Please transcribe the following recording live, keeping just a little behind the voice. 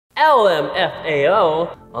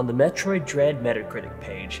LMFAO on the Metroid Dread Metacritic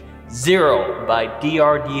page. 0 by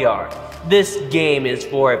DRDR. This game is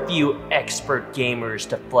for a few expert gamers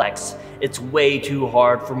to flex. It's way too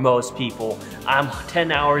hard for most people. I'm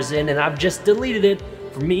 10 hours in and I've just deleted it.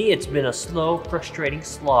 For me, it's been a slow, frustrating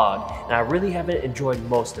slog, and I really haven't enjoyed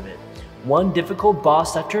most of it. One difficult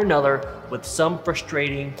boss after another, with some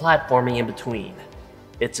frustrating platforming in between.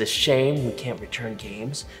 It's a shame we can't return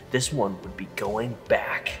games. This one would be going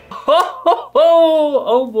back.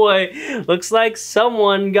 Oh boy, looks like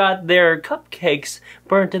someone got their cupcakes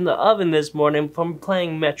burnt in the oven this morning from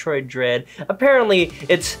playing Metroid Dread. Apparently,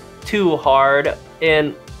 it's too hard,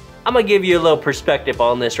 and I'm gonna give you a little perspective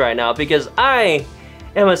on this right now because I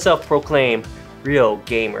am a self-proclaimed real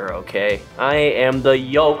gamer, okay? I am the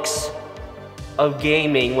yolks of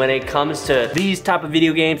gaming when it comes to these type of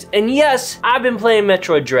video games, and yes, I've been playing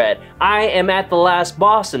Metroid Dread. I am at the last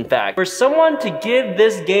boss, in fact. For someone to give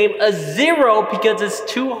this game a 0 because it's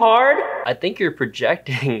too hard, I think you're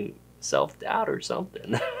projecting self-doubt or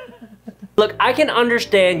something. Look, I can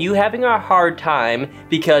understand you having a hard time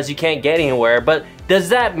because you can't get anywhere, but does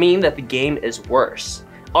that mean that the game is worse?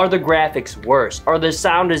 Are the graphics worse? Are the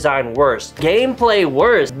sound design worse? Gameplay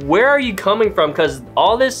worse? Where are you coming from? Because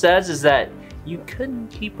all this says is that you couldn't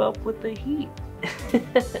keep up with the heat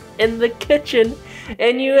in the kitchen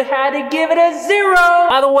and you had to give it a 0.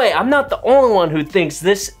 By the way, I'm not the only one who thinks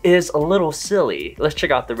this is a little silly. Let's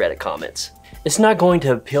check out the Reddit comments. It's not going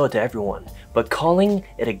to appeal to everyone, but calling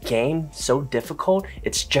it a game so difficult,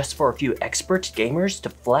 it's just for a few experts gamers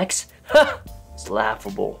to flex? It's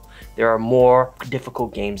laughable. There are more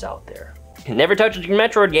difficult games out there. Never touched a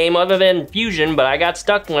Metroid game other than Fusion, but I got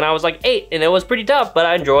stuck when I was like 8 and it was pretty tough, but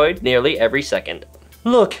I enjoyed nearly every second.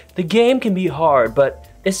 Look, the game can be hard, but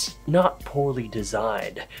it's not poorly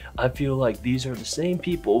designed. I feel like these are the same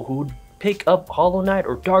people who'd pick up Hollow Knight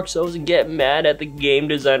or Dark Souls and get mad at the game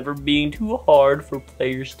design for being too hard for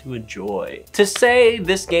players to enjoy. To say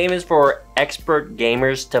this game is for expert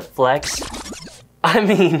gamers to flex, I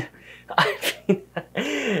mean,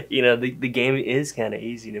 you know, the game is kind of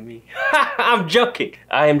easy to me. I'm joking.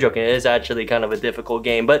 I am joking. It is actually kind of a difficult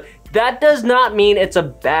game, but that does not mean it's a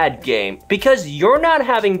bad game. Because you're not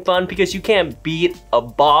having fun because you can't beat a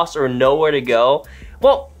boss or know where to go.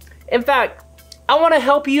 Well, in fact, I want to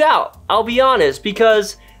help you out. I'll be honest,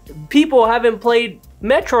 because people haven't played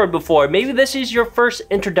Metroid before. Maybe this is your first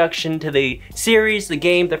introduction to the series, the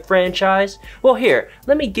game, the franchise. Well, here,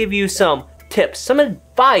 let me give you some tips, some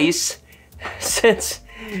advice, since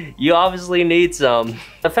you obviously need some.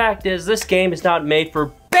 The fact is, this game is not made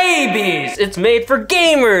for babies. It's made for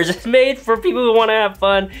gamers. It's made for people who want to have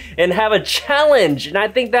fun and have a challenge. And I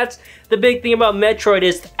think that's the big thing about Metroid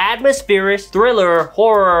is atmospheric, thriller,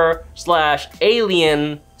 horror /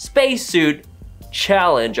 alien spacesuit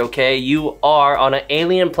challenge, okay? You are on an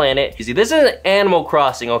alien planet. You see, this is an Animal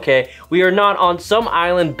Crossing, okay? We are not on some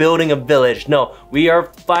island building a village. No, we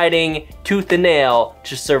are fighting tooth and nail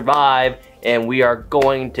to survive, and we are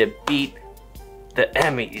going to beat the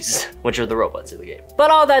enemies, which are the robots in the game.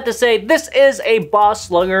 But all that to say, this is a boss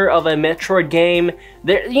slugger of a Metroid game.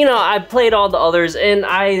 There, you know, I've played all the others, and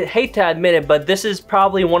I hate to admit it, but this is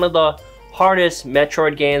probably one of the hardest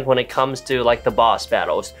Metroid games when it comes to like the boss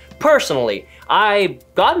battles. Personally, I've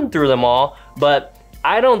gotten through them all, but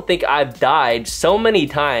I don't think I've died so many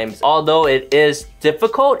times. Although it is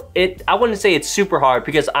difficult, I wouldn't say it's super hard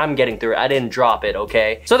because I'm getting through it. I didn't drop it,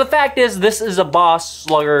 okay? So the fact is, this is a boss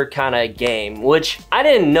slugger kind of game, which I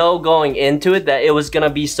didn't know going into it that it was gonna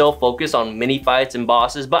be so focused on mini fights and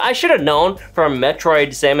bosses, but I should have known from Metroid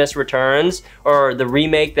Samus Returns, or the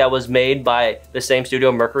remake that was made by the same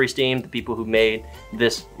studio, MercurySteam, the people who made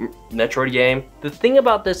this Metroid game. The thing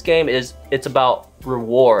about this game is it's about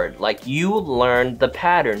reward. Like, you learn the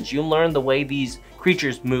patterns, you learn the way these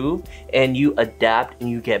creatures move, and you adapt and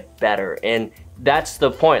you get better. And that's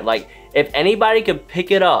the point. Like, if anybody could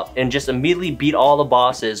pick it up and just immediately beat all the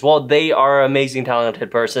bosses, well, they are an amazing,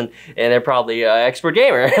 talented person, and they're probably an expert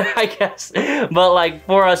gamer, I guess. But like,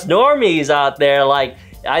 for us normies out there, like,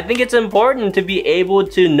 I think it's important to be able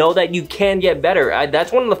to know that you can get better.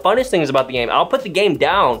 That's one of the funnest things about the game. I'll put the game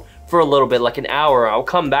down for a little bit, like an hour, I'll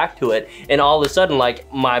come back to it, and all of a sudden, like,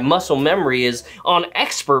 my muscle memory is on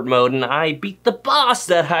expert mode, and I beat the boss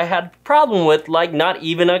that I had a problem with, like, not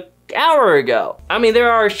even an hour ago. I mean, there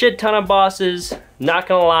are a shit ton of bosses, not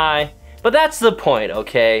gonna lie, but that's the point,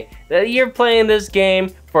 okay? That you're playing this game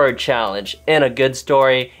for a challenge, and a good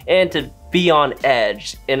story, and to be on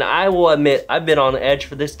edge. And I will admit, I've been on edge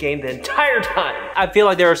for this game the entire time. I feel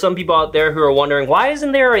like there are some people out there who are wondering, why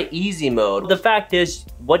isn't there an easy mode? The fact is,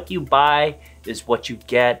 what you buy is what you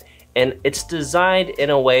get, and it's designed in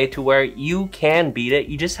a way to where you can beat it.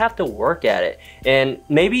 You just have to work at it. And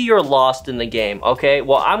maybe you're lost in the game, okay?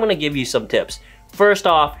 Well, I'm gonna give you some tips. First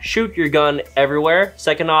off, shoot your gun everywhere.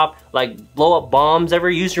 Second off, like blow up bombs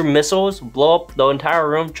everywhere. Use your missiles, blow up the entire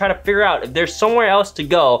room. Try to figure out if there's somewhere else to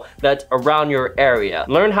go that's around your area.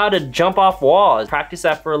 Learn how to jump off walls. Practice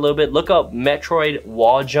that for a little bit. Look up Metroid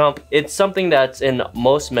wall jump. It's something that's in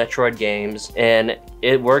most Metroid games, and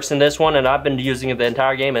it works in this one, and I've been using it the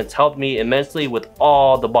entire game, and it's helped me immensely with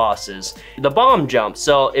all the bosses. The bomb jump,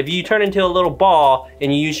 so if you turn into a little ball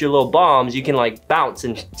and you use your little bombs, you can like bounce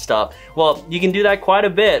and stuff. Well, you can do that quite a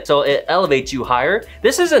bit, so it elevates you higher.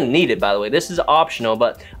 This isn't needed, by the way, this is optional,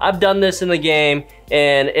 but I've done this in the game,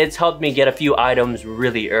 and it's helped me get a few items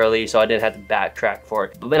really early, so I didn't have to backtrack for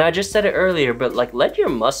it. But I just said it earlier, but like let your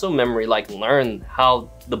muscle memory like learn how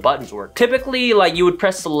the buttons work. Typically, like you would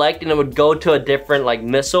press select and it would go to a different like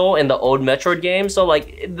missile in the old Metroid game, so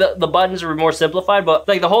like the buttons were more simplified, but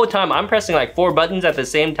like the whole time I'm pressing like 4 buttons at the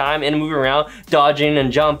same time and moving around, dodging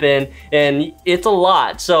and jumping, and it's a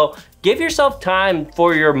lot. So give yourself time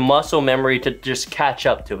for your muscle memory to just catch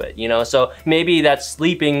up to it, you know? So maybe that's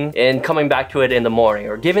sleeping and coming back to it in the morning,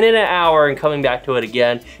 or giving it an hour and coming back to it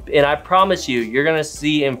again. And I promise you, you're gonna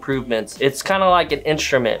see improvements. It's kind of like an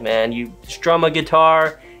instrument, man. You strum a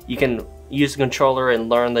guitar, you can use a controller and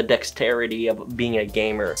learn the dexterity of being a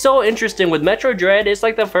gamer. So interesting with Metroid Dread, it's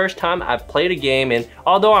like the first time I've played a game, and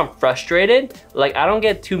although I'm frustrated, like I don't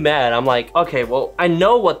get too mad. I'm like, okay, well, I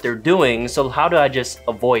know what they're doing, so how do I just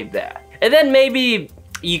avoid that? And then maybe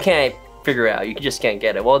you can't figure it out, you just can't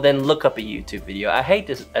get it. Well, then look up a YouTube video. I hate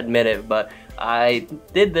to admit it, but I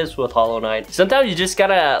did this with Hollow Knight. Sometimes you just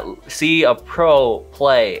gotta see a pro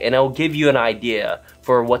play and it'll give you an idea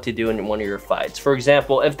for what to do in one of your fights. For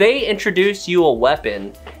example, if they introduce you a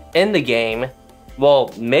weapon in the game,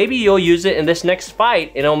 well, maybe you'll use it in this next fight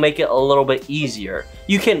and it'll make it a little bit easier.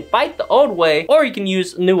 You can fight the old way, or you can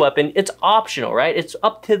use a new weapon. It's optional, right? It's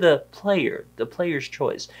up to the player's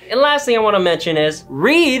choice. And last thing I want to mention is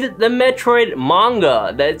read the Metroid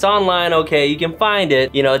manga. That's online, okay, you can find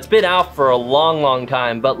it. You know, it's been out for a long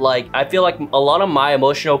time, but like, I feel like a lot of my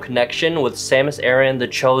emotional connection with Samus Aran, the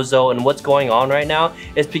Chozo, and what's going on right now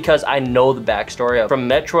is because I know the backstory of from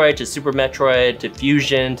Metroid to Super Metroid to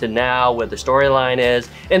Fusion to now, where the storyline is.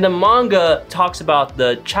 And the manga talks about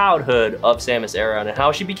the childhood of Samus Aran and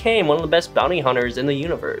how she became one of the best bounty hunters in the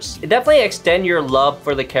universe. It definitely extends your love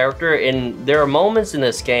for the character, and there are moments in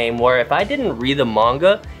this game where if I didn't read the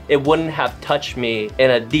manga, it wouldn't have touched me in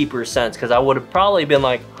a deeper sense, because I would have probably been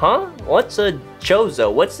like, huh? What's a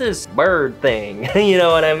Chozo? What's this bird thing? You know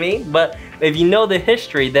what I mean? But if you know the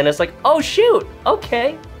history, then it's like, oh shoot,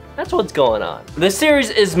 okay. That's what's going on. The series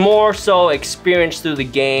is more so experienced through the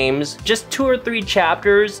games. Just 2 or 3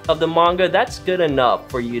 chapters of the manga, that's good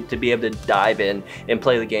enough for you to be able to dive in and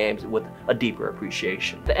play the games with a deeper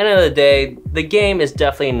appreciation. At the end of the day, the game is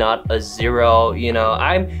definitely not a 0. You know,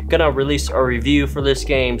 I'm gonna release a review for this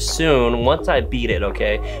game soon once I beat it,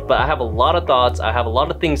 okay? But I have a lot of thoughts, I have a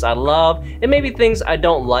lot of things I love, and maybe things I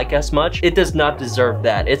don't like as much. It does not deserve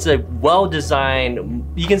that. It's a well-designed,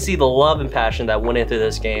 you can see the love and passion that went into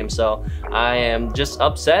this game. So I am just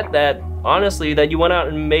upset that, honestly, that you went out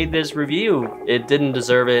and made this review. It didn't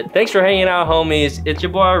deserve it. Thanks for hanging out, homies. It's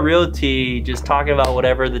your boy RealT, just talking about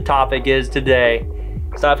whatever the topic is today.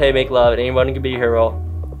 Stop, hate, make love, and anyone can be a hero.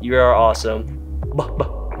 You are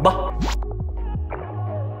awesome.